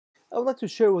I would like to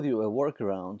share with you a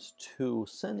workaround to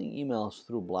sending emails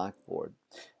through Blackboard.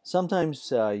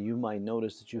 Sometimes you might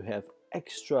notice that you have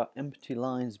extra empty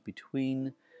lines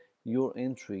between your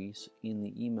entries in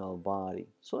the email body.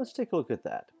 So let's take a look at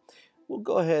that. We'll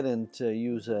go ahead and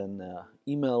use an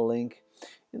email link.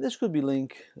 And this could be a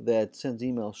link that sends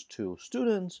emails to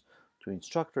students, to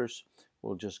instructors.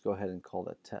 We'll just go ahead and call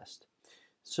that test.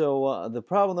 So the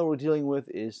problem that we're dealing with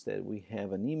is that we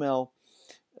have an email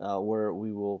where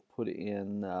we will put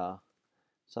in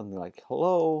something like,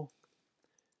 hello,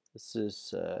 this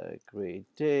is a great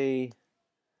day,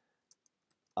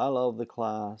 I love the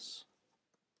class,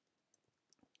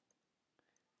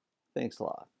 thanks a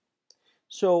lot.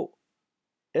 So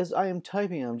as I am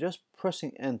typing, I'm just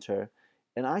pressing enter,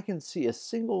 and I can see a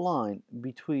single line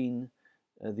between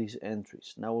these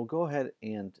entries. Now we'll go ahead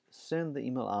and send the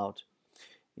email out,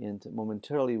 and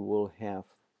momentarily we'll have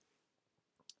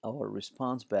our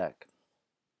response back.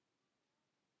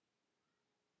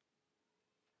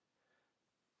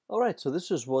 Alright, so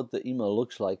this is what the email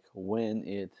looks like when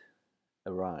it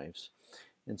arrives.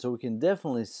 And so we can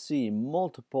definitely see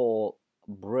multiple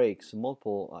breaks,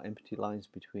 multiple empty lines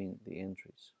between the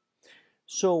entries.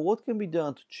 So what can be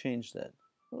done to change that?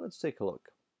 Well, let's take a look.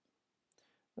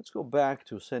 Let's go back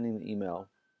to sending the email,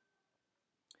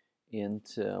 and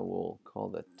we'll call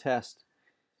that test.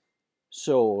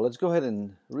 So let's go ahead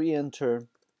and re-enter.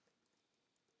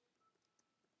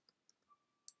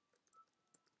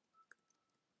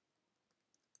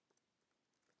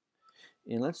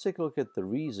 And let's take a look at the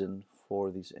reason for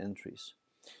these entries.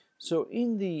 So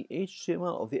in the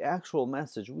HTML of the actual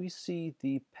message, we see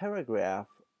the paragraph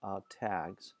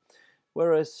tags,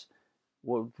 whereas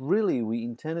what really we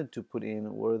intended to put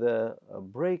in were the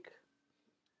break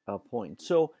points.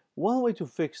 So one way to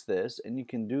fix this, and you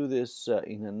can do this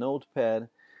in a notepad,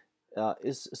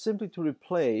 is simply to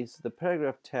replace the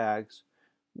paragraph tags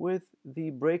with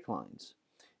the break lines.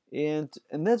 And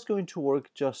that's going to work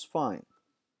just fine.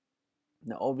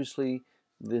 Now obviously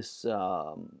this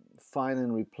find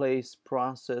and replace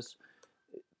process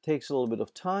takes a little bit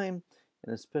of time,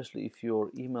 and especially if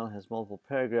your email has multiple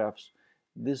paragraphs,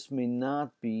 this may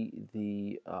not be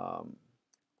the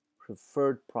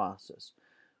preferred process.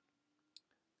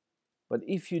 But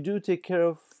if you do take care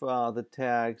of the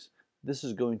tags, this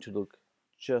is going to look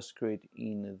just great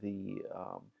in the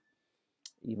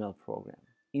email program.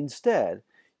 Instead,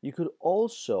 you could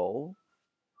also,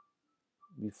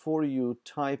 before you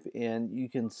type in, you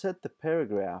can set the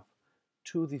paragraph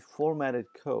to the formatted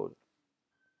code.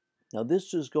 Now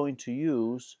this is going to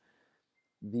use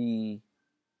the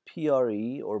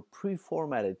PRE or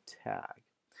pre-formatted tag.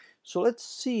 So let's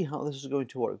see how this is going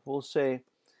to work. We'll say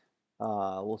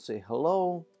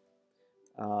hello,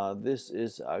 this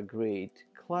is a great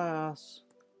class,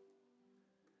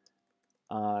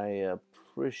 I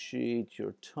appreciate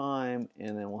your time,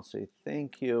 and then we'll say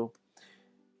thank you.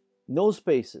 No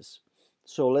spaces.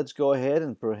 So let's go ahead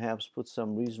and perhaps put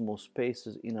some reasonable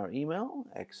spaces in our email.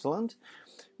 Excellent.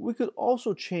 We could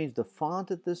also change the font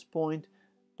at this point,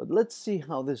 but let's see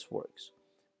how this works.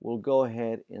 We'll go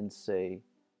ahead and say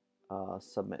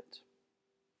submit.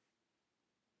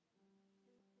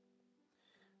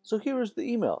 So here is the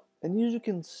email, and as you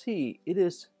can see, it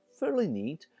is fairly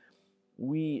neat.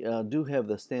 We do have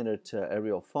the standard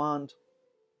Arial font,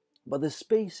 but the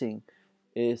spacing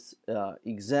is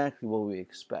exactly what we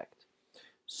expect.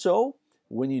 So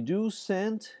when you do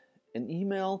send an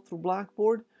email through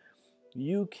Blackboard,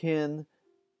 you can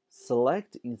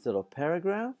select, instead of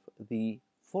paragraph, the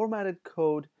formatted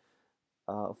code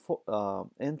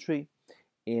entry,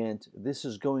 and this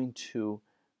is going to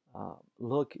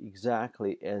look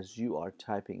exactly as you are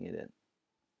typing it in.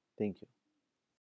 Thank you.